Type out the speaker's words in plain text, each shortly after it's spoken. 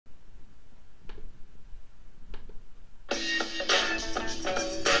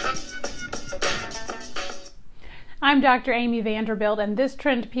I'm Dr. Amy Vanderbilt, and this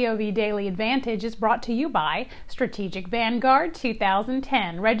Trend POV Daily Advantage is brought to you by Strategic Vanguard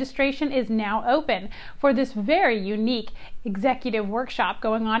 2010. Registration is now open for this very unique executive workshop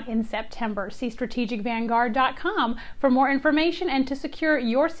going on in September. See strategicvanguard.com for more information and to secure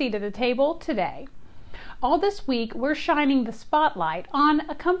your seat at the table today. All this week, we're shining the spotlight on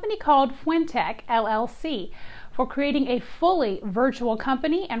a company called Fuentek, LLC, for creating a fully virtual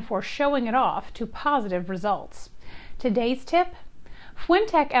company and for showing it off to positive results. Today's tip: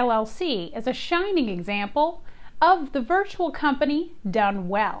 Fuentek LLC is a shining example of the virtual company done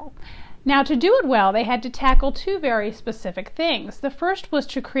well. Now, to do it well, they had to tackle two very specific things. The first was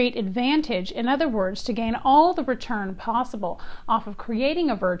to create advantage, in other words, to gain all the return possible off of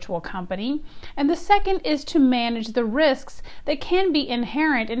creating a virtual company. And the second is to manage the risks that can be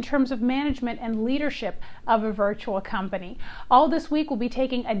inherent in terms of management and leadership of a virtual company. All this week, we'll be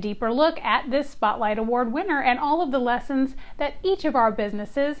taking a deeper look at this Spotlight Award winner and all of the lessons that each of our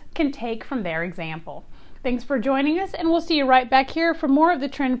businesses can take from their example. Thanks for joining us, and we'll see you right back here for more of the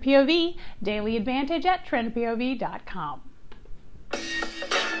Trend POV Daily Advantage at trendpov.com.